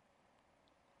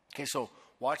 Okay, so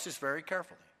watch this very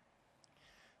carefully.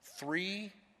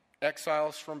 3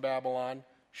 exiles from Babylon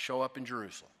show up in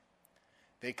Jerusalem.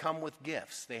 They come with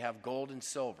gifts. They have gold and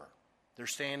silver. They're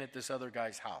staying at this other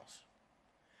guy's house.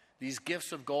 These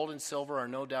gifts of gold and silver are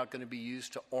no doubt going to be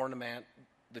used to ornament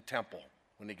the temple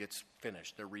when it gets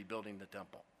finished. They're rebuilding the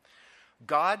temple.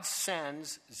 God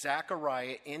sends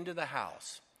Zechariah into the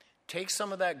house, takes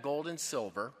some of that gold and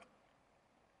silver,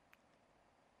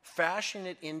 fashion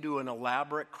it into an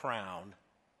elaborate crown,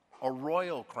 a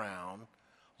royal crown,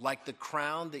 like the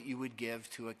crown that you would give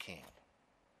to a king.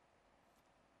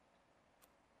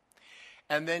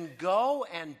 And then go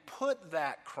and put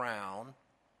that crown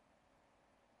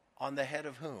on the head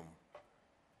of whom?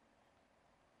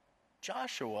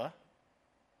 Joshua,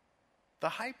 the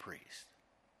high priest.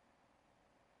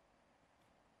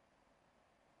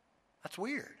 That's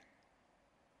weird.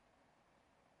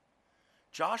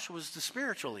 Joshua's the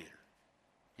spiritual leader.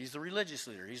 He's the religious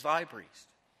leader. He's the high priest.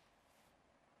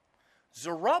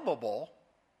 Zerubbabel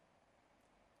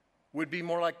would be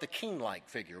more like the king-like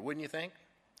figure, wouldn't you think?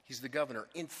 He's the governor.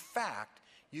 In fact,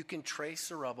 you can trace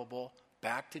Zerubbabel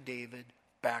back to David,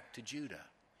 back to Judah.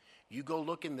 You go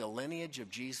look in the lineage of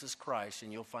Jesus Christ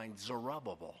and you'll find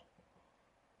Zerubbabel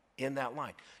in that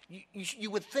line. You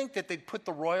would think that they'd put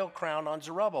the royal crown on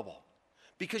Zerubbabel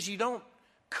because you don't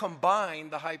combine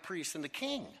the high priest and the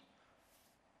king.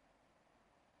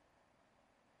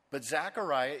 But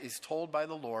Zechariah is told by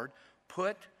the Lord,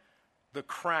 put the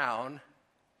crown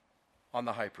on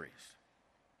the high priest.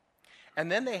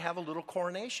 And then they have a little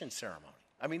coronation ceremony.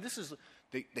 I mean,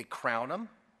 they crown him.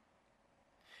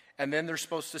 And then they're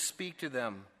supposed to speak to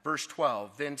them. Verse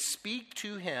 12, then speak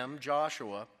to him,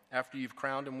 Joshua, after you've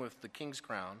crowned him with the king's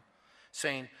crown,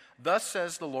 saying, thus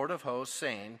says the Lord of hosts,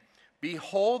 saying,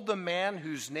 behold the man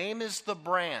whose name is the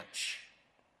branch.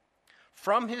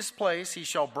 From his place he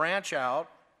shall branch out.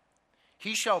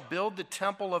 He shall build the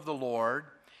temple of the Lord.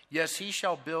 Yes, he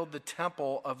shall build the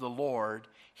temple of the Lord.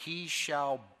 He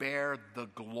shall bear the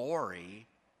glory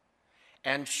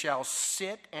and shall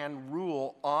sit and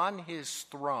rule on his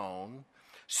throne.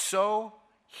 So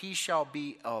he shall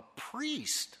be a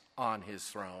priest on his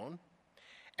throne,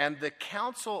 and the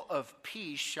counsel of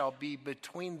peace shall be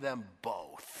between them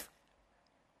both.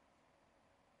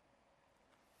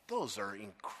 Those are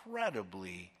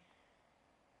incredibly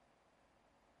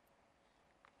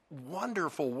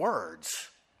wonderful words.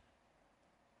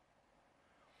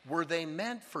 Were they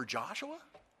meant for Joshua?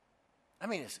 I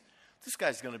mean, this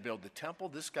guy's going to build the temple.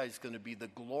 This guy's going to be the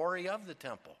glory of the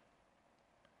temple.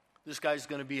 This guy's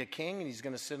going to be a king, and he's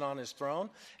going to sit on his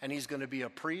throne, and he's going to be a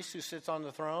priest who sits on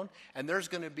the throne, and there's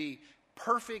going to be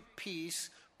perfect peace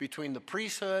between the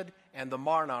priesthood and the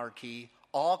monarchy,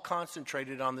 all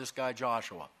concentrated on this guy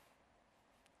Joshua.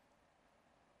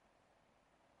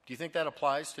 Do you think that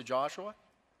applies to Joshua?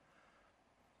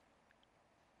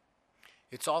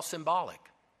 It's all symbolic.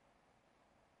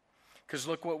 Because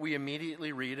look what we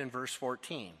immediately read in verse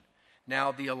 14.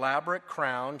 Now the elaborate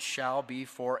crown shall be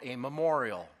for a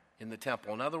memorial in the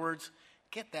temple. In other words,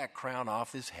 get that crown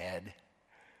off his head.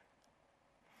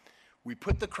 We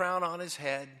put the crown on his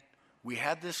head. We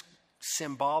had this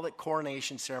symbolic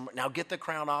coronation ceremony. Now get the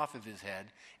crown off of his head.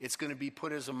 It's going to be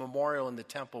put as a memorial in the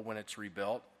temple when it's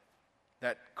rebuilt.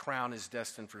 That crown is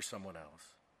destined for someone else.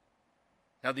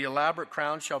 Now the elaborate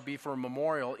crown shall be for a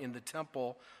memorial in the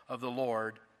temple of the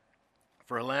Lord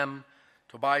for Helem,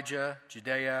 Tobijah,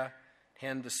 Judea,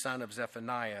 Hen the son of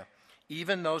Zephaniah.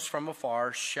 Even those from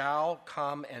afar shall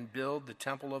come and build the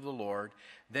temple of the Lord.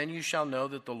 Then you shall know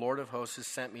that the Lord of hosts has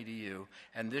sent me to you,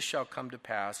 and this shall come to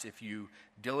pass if you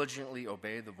diligently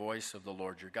obey the voice of the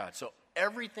Lord your God. So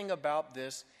everything about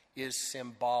this is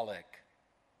symbolic.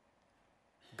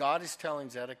 God is telling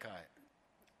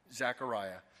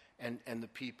Zechariah and the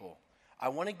people, I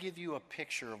want to give you a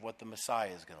picture of what the Messiah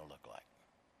is going to look like.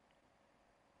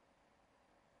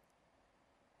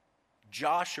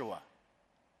 Joshua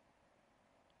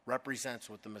represents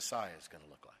what the Messiah is going to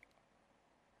look like.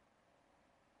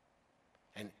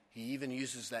 And he even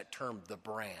uses that term, the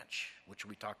branch, which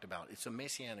we talked about. It's a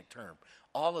messianic term.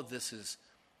 All of this is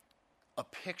a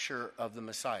picture of the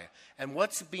Messiah. And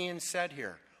what's being said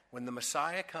here? When the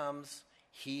Messiah comes,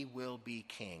 he will be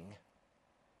king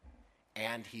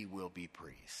and he will be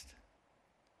priest.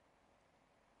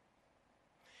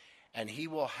 And he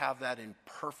will have that in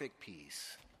perfect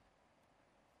peace.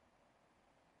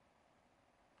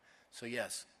 So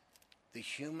yes, the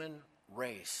human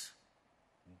race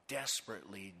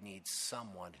desperately needs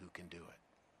someone who can do it.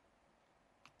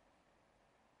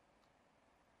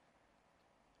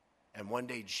 And one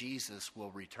day Jesus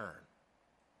will return.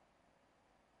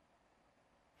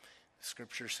 The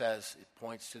scripture says, it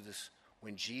points to this,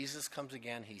 when Jesus comes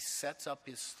again, he sets up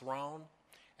his throne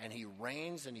and he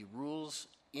reigns and he rules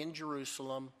in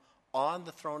Jerusalem on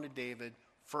the throne of David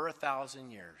for 1,000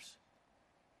 years.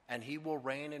 And he will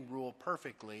reign and rule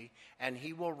perfectly, and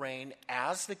he will reign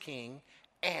as the king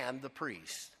and the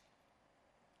priest.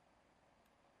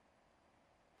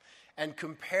 And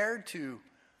compared to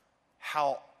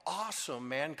how awesome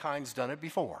mankind's done it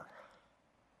before,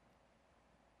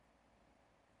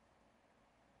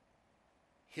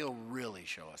 he'll really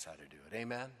show us how to do it.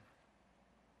 Amen?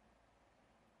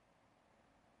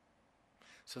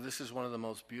 So this is one of the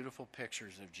most beautiful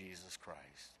pictures of Jesus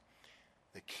Christ.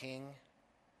 The king,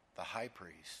 the high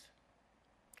priest,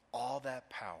 all that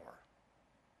power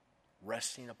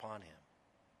resting upon him.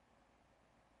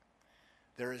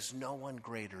 There is no one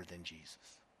greater than Jesus.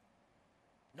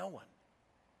 No one.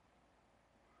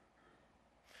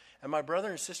 And my brother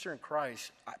and sister in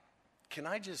Christ,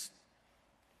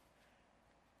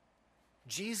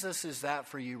 Jesus is that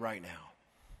for you right now.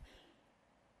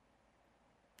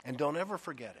 And don't ever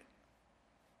forget it.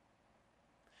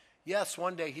 Yes,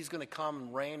 one day he's going to come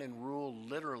and reign and rule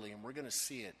literally, and we're going to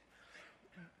see it.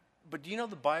 But do you know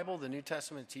the Bible, the New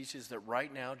Testament teaches that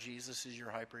right now Jesus is your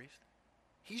high priest?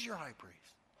 He's your high priest.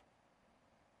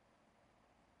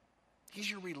 He's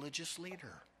your religious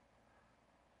leader.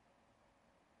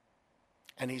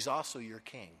 And he's also your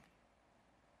king.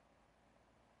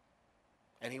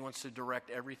 And he wants to direct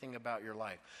everything about your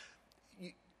life.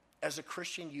 As a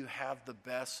Christian, you have the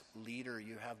best leader.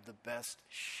 You have the best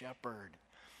shepherd.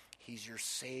 He's your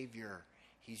Savior.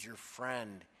 He's your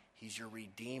friend. He's your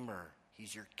Redeemer.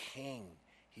 He's your King.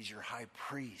 He's your High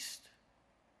Priest.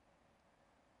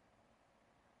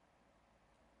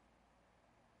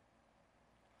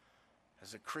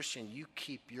 As a Christian, you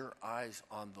keep your eyes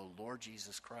on the Lord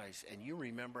Jesus Christ, and you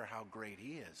remember how great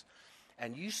He is.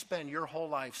 And you spend your whole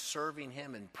life serving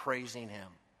Him and praising Him.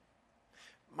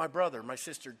 My brother, my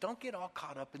sister, don't get all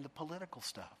caught up in the political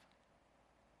stuff.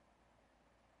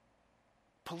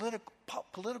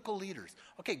 Political leaders.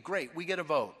 Okay, great, we get a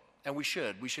vote, and we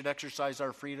should. We should exercise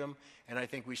our freedom, and I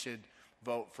think we should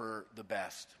vote for the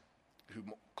best, who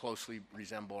closely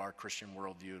resemble our Christian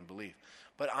worldview and belief.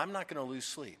 But I'm not going to lose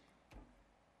sleep.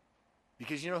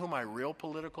 Because you know who my real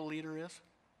political leader is?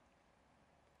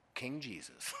 King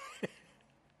Jesus.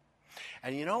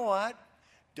 And you know what?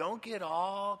 Don't get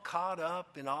all caught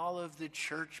up in all of the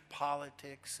church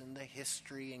politics and the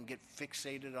history and get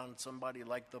fixated on somebody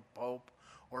like the Pope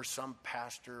or some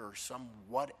pastor or some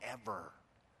whatever.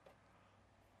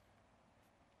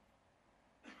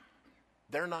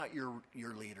 They're not your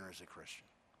leader as a Christian.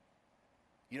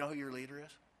 You know who your leader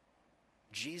is?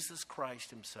 Jesus Christ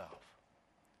Himself.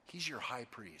 He's your high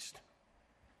priest.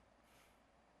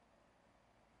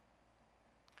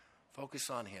 Focus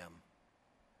on Him.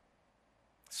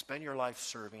 Spend your life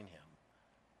serving Him.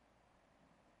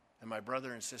 And my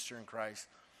brother and sister in Christ,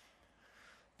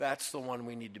 That's the one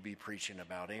we need to be preaching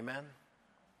about. Amen?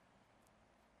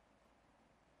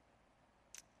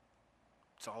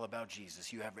 It's all about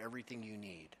Jesus. You have everything you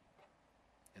need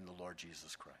in the Lord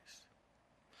Jesus Christ.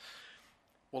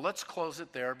 Well, let's close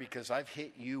it there because I've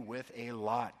hit you with a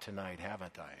lot tonight,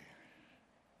 haven't I?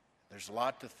 There's a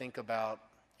lot to think about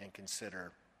and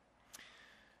consider.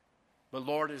 But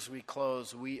Lord, as we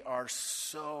close, we are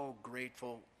so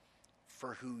grateful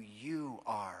for who you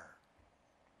are.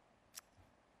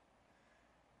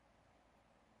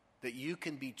 That you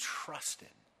can be trusted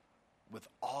with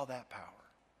all that power.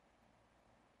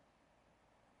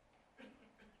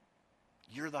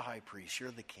 You're the high priest. You're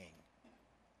the king.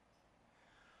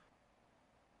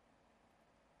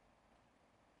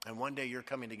 And one day you're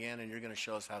coming again and you're going to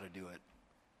show us how to do it.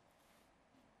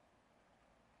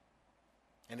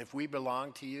 And if we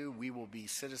belong to you, we will be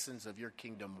citizens of your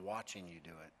kingdom watching you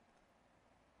do it.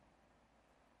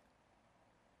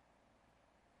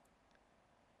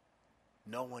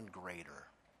 No one greater.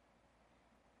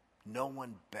 No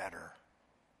one better.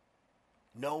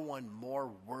 No one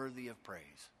more worthy of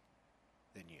praise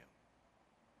than you.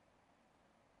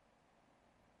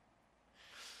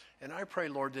 And I pray,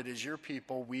 Lord, that as your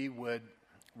people, we would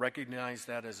recognize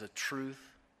that as a truth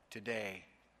today.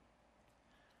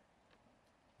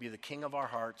 Be the king of our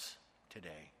hearts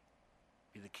today.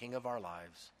 Be the king of our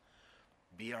lives.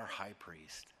 Be our high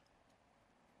priest.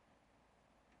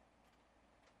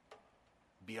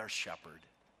 Be our shepherd.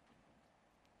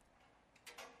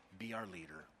 Be our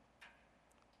leader.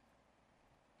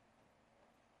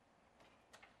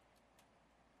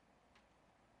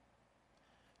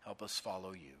 Help us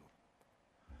follow you.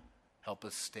 Help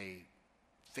us stay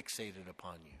fixated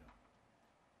upon you.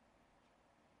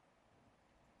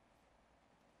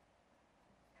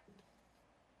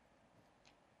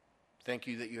 Thank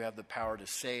you that you have the power to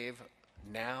save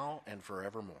now and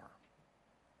forevermore.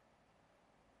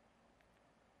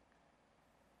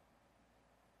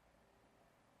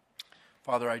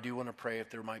 Father, I do want to pray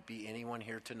if there might be anyone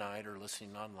here tonight or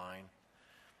listening online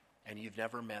and you've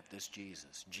never met this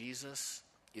Jesus. Jesus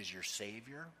is your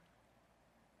Savior.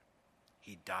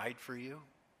 He died for you.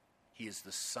 He is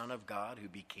the Son of God who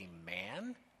became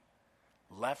man,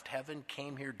 left heaven,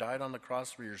 came here, died on the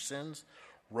cross for your sins,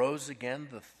 rose again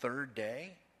the third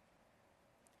day,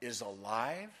 is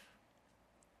alive.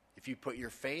 If you put your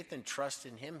faith and trust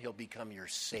in him, he'll become your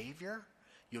Savior.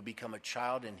 You'll become a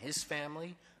child in his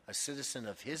family, a citizen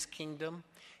of his kingdom.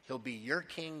 He'll be your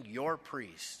king, your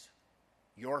priest,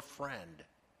 your friend,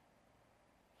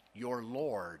 your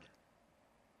Lord,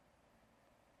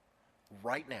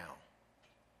 right now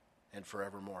and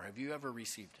forevermore. Have you ever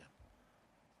received him?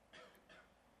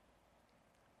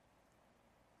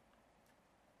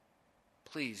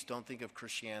 Please don't think of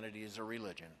Christianity as a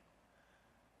religion.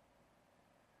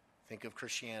 Think of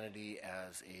Christianity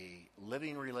as a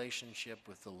living relationship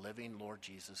with the living Lord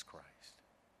Jesus Christ.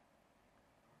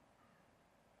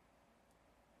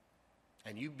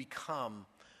 And you become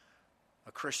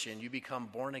a Christian, you become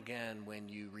born again when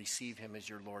you receive him as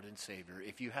your Lord and Savior.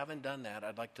 If you haven't done that,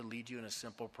 I'd like to lead you in a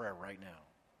simple prayer right now.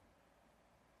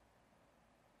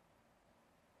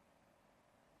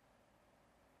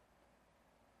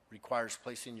 Requires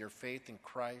placing your faith in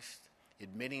Christ,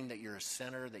 admitting that you're a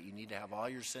sinner, that you need to have all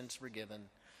your sins forgiven,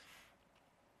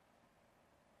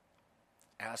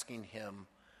 asking him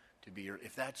to be your,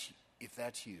 if that's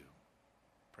you,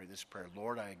 pray this prayer.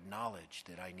 Lord, I acknowledge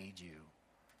that I need you.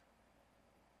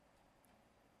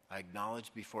 I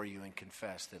acknowledge before you and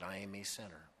confess that I am a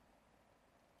sinner.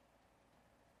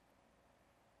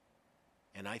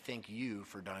 And I thank you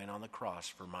for dying on the cross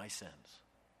for my sins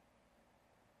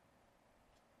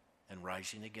and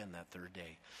rising again that third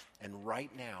day. And right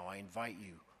now, I invite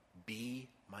you, be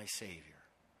my Savior.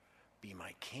 Be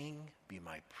my King, be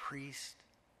my priest,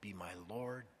 be my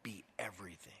Lord, be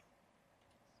everything.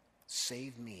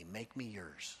 Save me, make me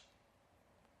yours.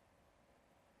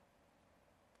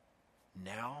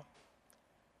 Now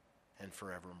and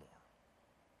forevermore.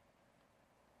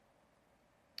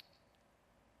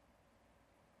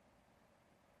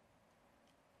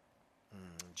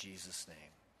 In Jesus'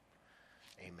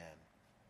 name, amen.